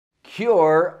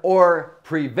cure or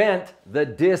prevent the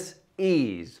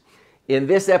dis-ease. In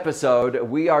this episode,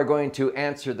 we are going to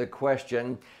answer the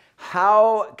question,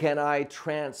 how can I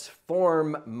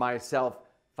transform myself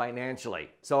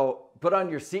financially? So put on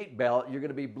your seatbelt. You're going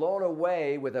to be blown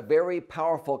away with a very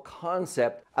powerful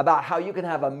concept about how you can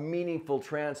have a meaningful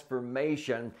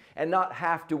transformation and not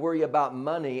have to worry about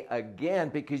money again,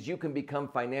 because you can become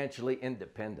financially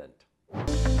independent.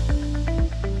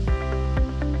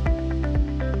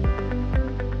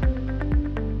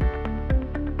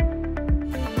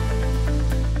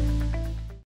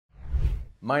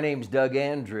 My name's Doug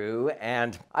Andrew,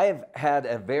 and I have had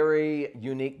a very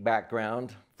unique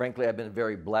background. Frankly, I've been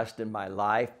very blessed in my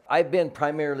life. I've been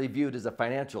primarily viewed as a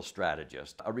financial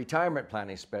strategist, a retirement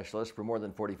planning specialist for more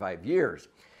than 45 years.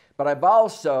 But I've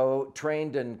also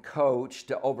trained and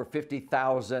coached over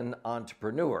 50,000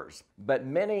 entrepreneurs. But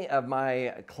many of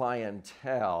my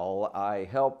clientele, I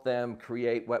help them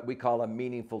create what we call a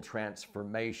meaningful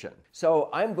transformation. So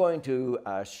I'm going to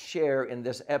share in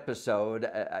this episode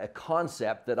a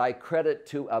concept that I credit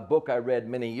to a book I read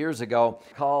many years ago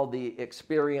called The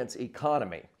Experience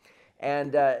Economy.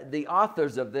 And the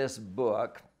authors of this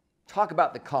book talk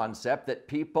about the concept that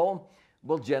people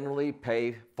will generally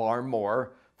pay far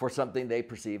more for something they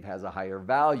perceive has a higher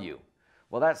value.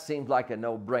 Well, that seems like a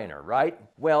no-brainer, right?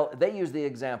 Well, they use the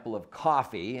example of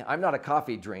coffee. I'm not a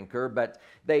coffee drinker, but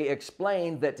they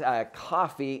explain that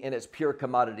coffee in its pure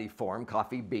commodity form,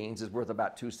 coffee beans, is worth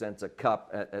about 2 cents a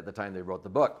cup at the time they wrote the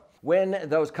book. When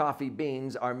those coffee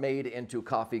beans are made into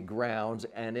coffee grounds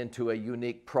and into a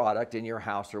unique product in your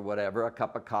house or whatever, a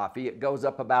cup of coffee, it goes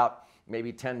up about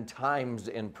maybe 10 times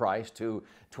in price to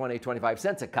 25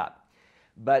 cents a cup.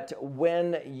 But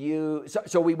when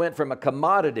so we went from a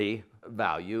commodity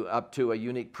value up to a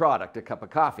unique product, a cup of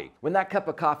coffee. When that cup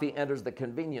of coffee enters the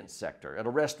convenience sector at a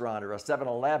restaurant or a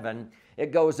 7-Eleven,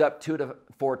 it goes up 2 to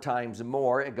 4 times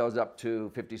more. It goes up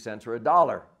to 50 cents or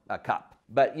 $1 a cup.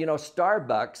 But you know,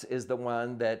 Starbucks is the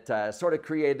one that sort of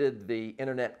created the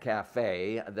internet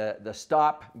cafe, the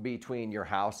stop between your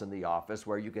house and the office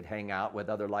where you could hang out with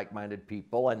other like-minded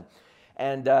people.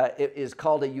 And it is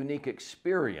called a unique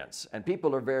experience. And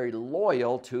people are very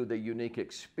loyal to the unique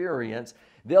experience.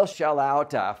 They'll shell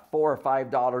out $4 or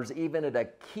 $5 even at a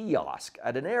kiosk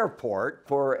at an airport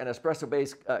for an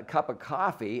espresso-based cup of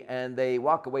coffee, and they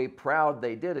walk away proud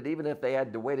they did it, even if they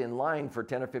had to wait in line for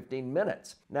 10 or 15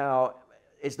 minutes. Now,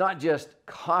 it's not just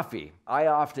coffee. I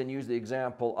often use the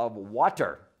example of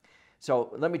water.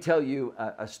 So let me tell you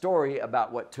a story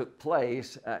about what took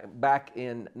place back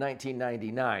in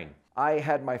 1999. I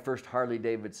had my first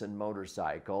Harley-Davidson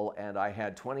motorcycle, and I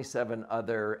had 27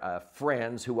 other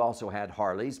friends who also had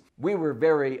Harleys. We were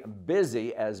very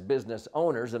busy as business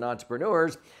owners and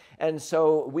entrepreneurs, and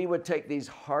so we would take these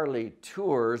Harley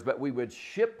tours, but we would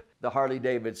ship the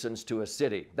Harley-Davidsons to a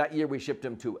city. That year we shipped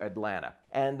them to Atlanta.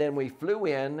 And then we flew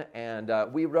in and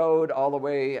we rode all the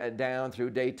way down through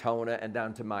Daytona and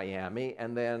down to Miami,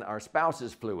 and then our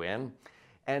spouses flew in.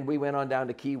 And we went on down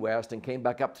to Key West and came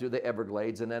back up through the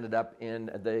Everglades and ended up in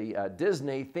the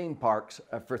Disney theme parks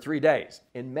for 3 days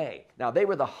in May. Now, they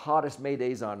were the hottest May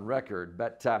days on record,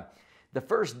 but the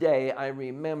first day I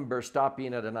remember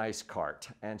stopping at an ice cart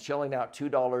and shelling out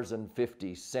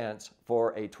 $2.50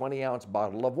 for a 20-ounce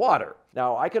bottle of water.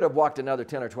 Now, I could have walked another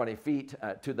 10 or 20 feet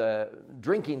to the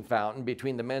drinking fountain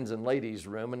between the men's and ladies'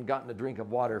 room and gotten a drink of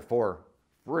water for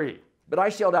free. But I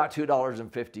shelled out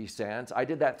 $2.50. I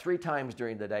did that 3 times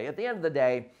during the day. At the end of the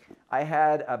day, I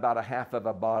had about a half of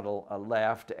a bottle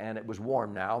left, and it was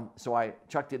warm now, so I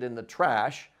chucked it in the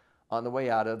trash on the way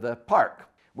out of the park.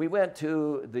 We went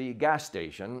to the gas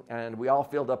station, and we all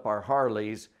filled up our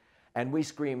Harleys, and we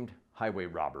screamed highway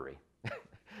robbery.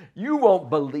 You won't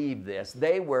believe this.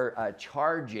 They were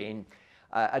charging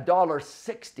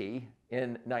 $1.60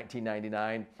 in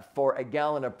 1999 for a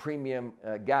gallon of premium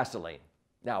gasoline.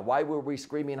 Now, why were we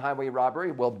screaming highway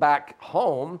robbery? Well, back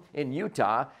home in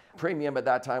Utah, premium at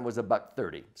that time was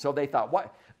 $1.30. So they thought,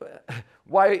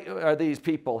 why are these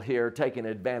people here taking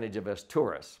advantage of us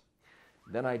tourists?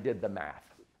 Then I did the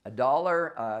math.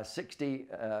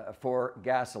 $1.60 for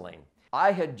gasoline.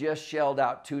 I had just shelled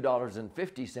out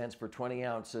 $2.50 for 20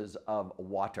 ounces of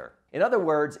water. In other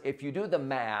words, if you do the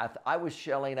math, I was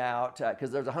shelling out, because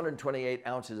there's 128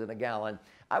 ounces in a gallon,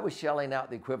 I was shelling out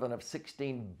the equivalent of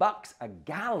 16 bucks a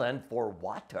gallon for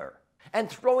water and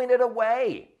throwing it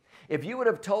away. If you would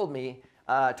have told me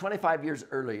 25 years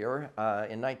earlier,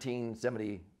 in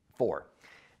 1974,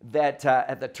 that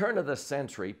at the turn of the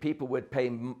century, people would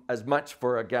pay as much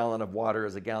for a gallon of water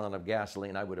as a gallon of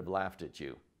gasoline, I would have laughed at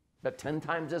you. But 10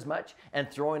 times as much and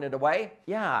throwing it away?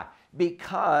 Yeah,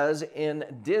 Because in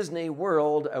Disney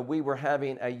World, we were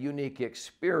having a unique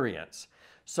experience.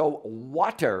 So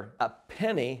water, a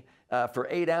penny for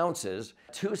 8 ounces,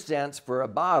 2 cents for a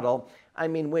bottle. I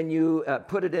mean, when you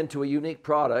put it into a unique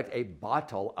product, a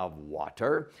bottle of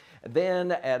water,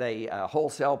 then at a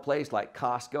wholesale place like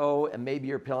Costco, and maybe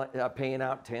you're paying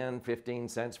out 10, 15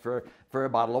 cents for a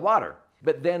bottle of water.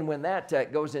 But then when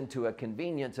that goes into a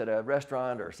convenience at a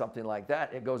restaurant or something like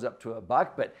that, it goes up to $1.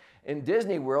 But in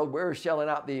Disney World, we're shelling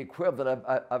out the equivalent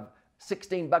of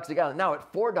 $16 a gallon. Now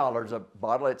at $4 a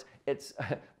bottle, it's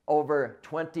over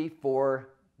 $24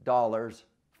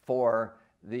 for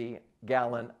the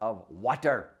gallon of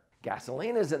water.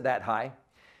 Gasoline isn't that high.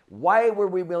 Why were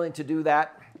we willing to do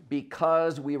that?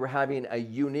 Because we were having a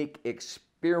unique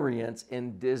experience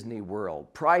in Disney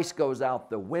World. Price goes out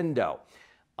the window.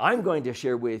 I'm going to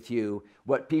share with you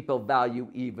what people value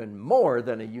even more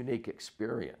than a unique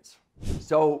experience.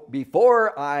 So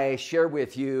before I share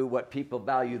with you what people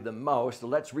value the most,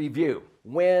 let's review.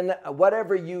 When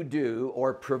whatever you do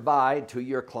or provide to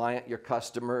your client, your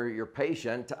customer, your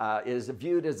patient is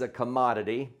viewed as a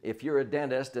commodity. If you're a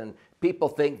dentist and people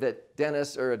think that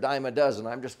dentists are a dime a dozen,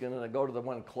 I'm just going to go to the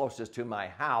one closest to my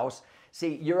house.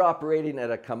 See, you're operating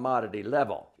at a commodity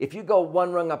level. If you go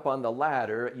one rung up on the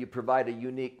ladder, you provide a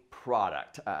unique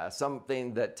product,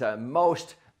 something that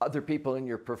most other people in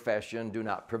your profession do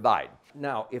not provide.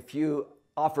 Now, if you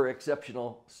offer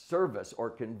exceptional service or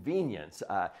convenience,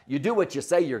 you do what you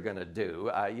say you're going to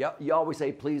do. You always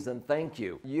say please and thank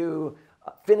you. You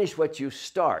finish what you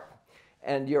start,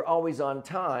 and you're always on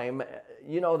time.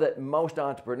 You know that most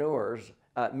entrepreneurs,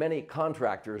 many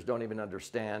contractors don't even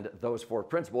understand those 4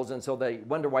 principles, and so they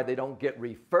wonder why they don't get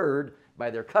referred by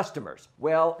their customers.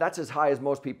 Well, that's as high as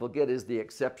most people get, is the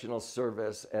exceptional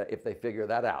service if they figure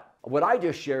that out. What I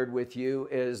just shared with you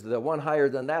is the one higher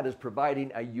than that is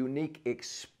providing a unique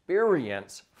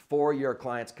experience for your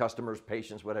clients, customers,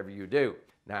 patients, whatever you do.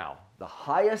 Now, the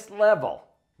highest level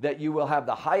that you will have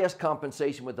the highest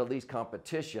compensation with the least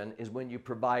competition is when you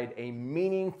provide a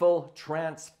meaningful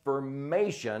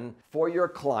transformation for your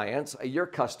clients, your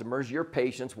customers, your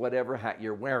patients, whatever hat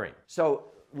you're wearing. So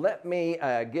let me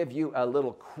give you a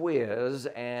little quiz,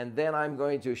 and then I'm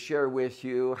going to share with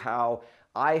you how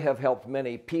I have helped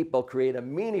many people create a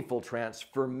meaningful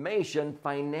transformation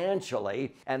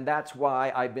financially, and that's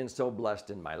why I've been so blessed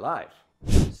in my life.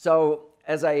 So,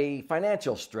 as a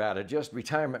financial strategist,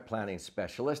 retirement planning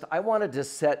specialist, I wanted to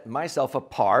set myself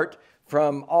apart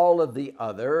from all of the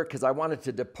other because I wanted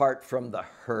to depart from the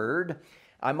herd.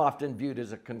 I'm often viewed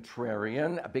as a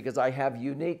contrarian because I have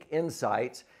unique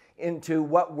insights into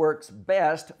what works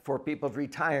best for people's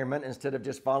retirement instead of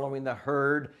just following the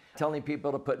herd, telling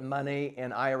people to put money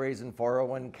in IRAs and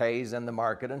 401ks in the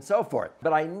market and so forth.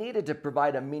 But I needed to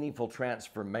provide a meaningful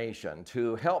transformation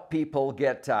to help people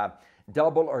get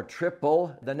double or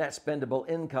triple the net spendable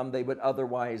income they would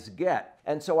otherwise get.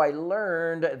 And so I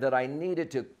learned that I needed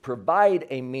to provide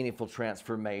a meaningful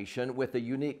transformation with a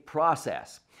unique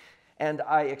process. And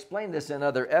I explained this in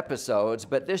other episodes,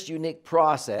 but this unique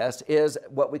process is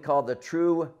what we call the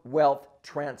True Wealth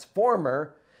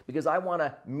Transformer, because I want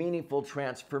a meaningful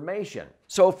transformation.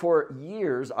 So for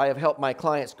years, I have helped my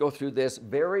clients go through this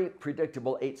very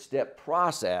predictable 8-step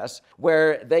process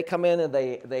where they come in and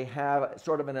they have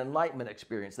sort of an enlightenment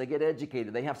experience. They get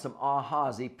educated. They have some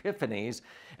ahas, epiphanies.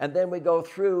 And then we go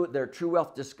through their true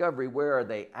wealth discovery. Where are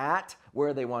they at? Where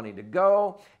are they wanting to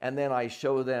go? And then I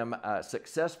show them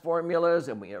success formulas,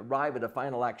 and we arrive at a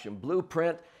final action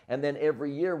blueprint. And then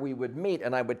every year we would meet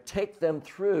and I would take them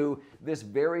through this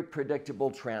very predictable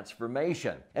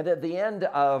transformation. And at the end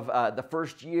of the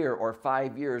first year or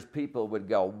 5 years, people would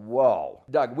go, whoa,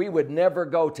 Doug, we would never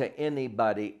go to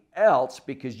anybody else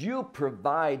because you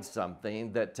provide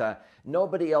something that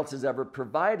nobody else has ever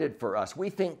provided for us. We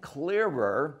think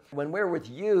clearer when we're with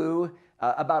you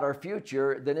about our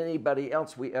future than anybody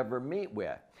else we ever meet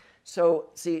with. So,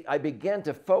 see, I began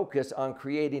to focus on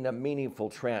creating a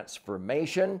meaningful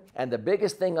transformation. And the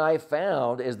biggest thing I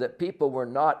found is that people were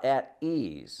not at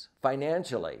ease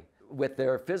financially with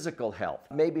their physical health,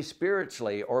 maybe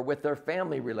spiritually or with their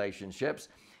family relationships.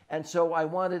 And so I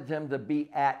wanted them to be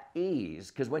at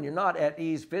ease, because when you're not at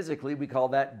ease physically, we call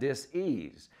that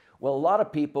dis-ease. Well, a lot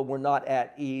of people were not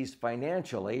at ease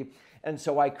financially. And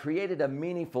so I created a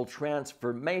meaningful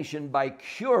transformation by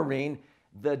curing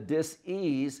the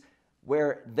dis-ease,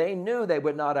 where they knew they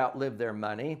would not outlive their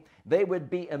money. They would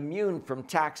be immune from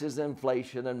taxes,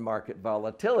 inflation, and market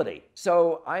volatility.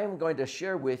 So I am going to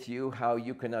share with you how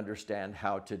you can understand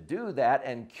how to do that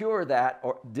and cure that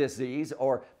disease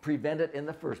or prevent it in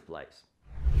the first place.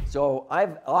 So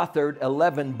I've authored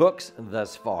 11 books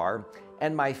thus far,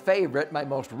 And my favorite, my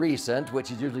most recent, which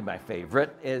is usually my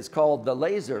favorite, is called The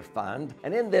Laser Fund.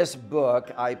 And in this book,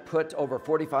 I put over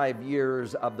 45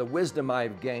 years of the wisdom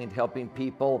I've gained helping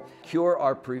people cure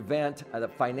or prevent the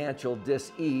financial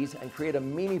dis-ease and create a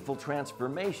meaningful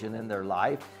transformation in their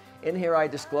life. In here, I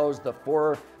disclose the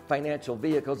 4 financial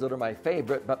vehicles that are my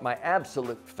favorite, but my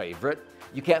absolute favorite,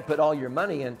 you can't put all your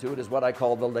money into it, is what I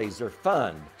call the Laser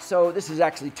Fund. So this is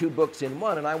actually 2 books in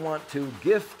one, and I want to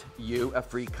gift you a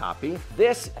free copy.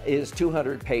 This is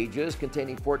 200 pages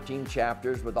containing 14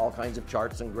 chapters with all kinds of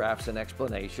charts and graphs and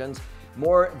explanations,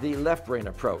 more the left brain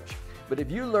approach. But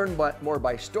if you learn more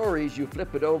by stories, you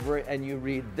flip it over and you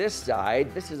read this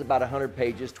side. This is about 100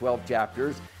 pages, 12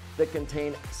 chapters, that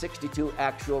contain 62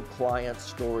 actual client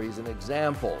stories and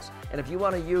examples. And if you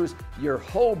want to use your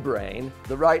whole brain,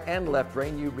 the right and left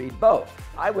brain, you read both.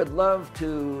 I would love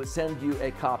to send you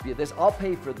a copy of this. I'll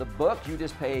pay for the book. You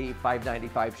just pay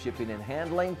 $5.95 shipping and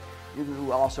handling.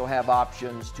 You also have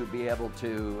options to be able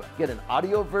to get an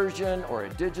audio version or a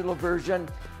digital version.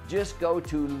 Just go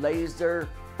to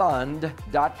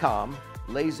laserfund.com,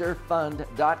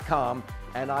 laserfund.com,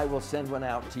 and I will send one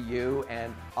out to you,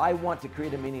 and I want to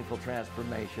create a meaningful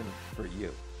transformation for you.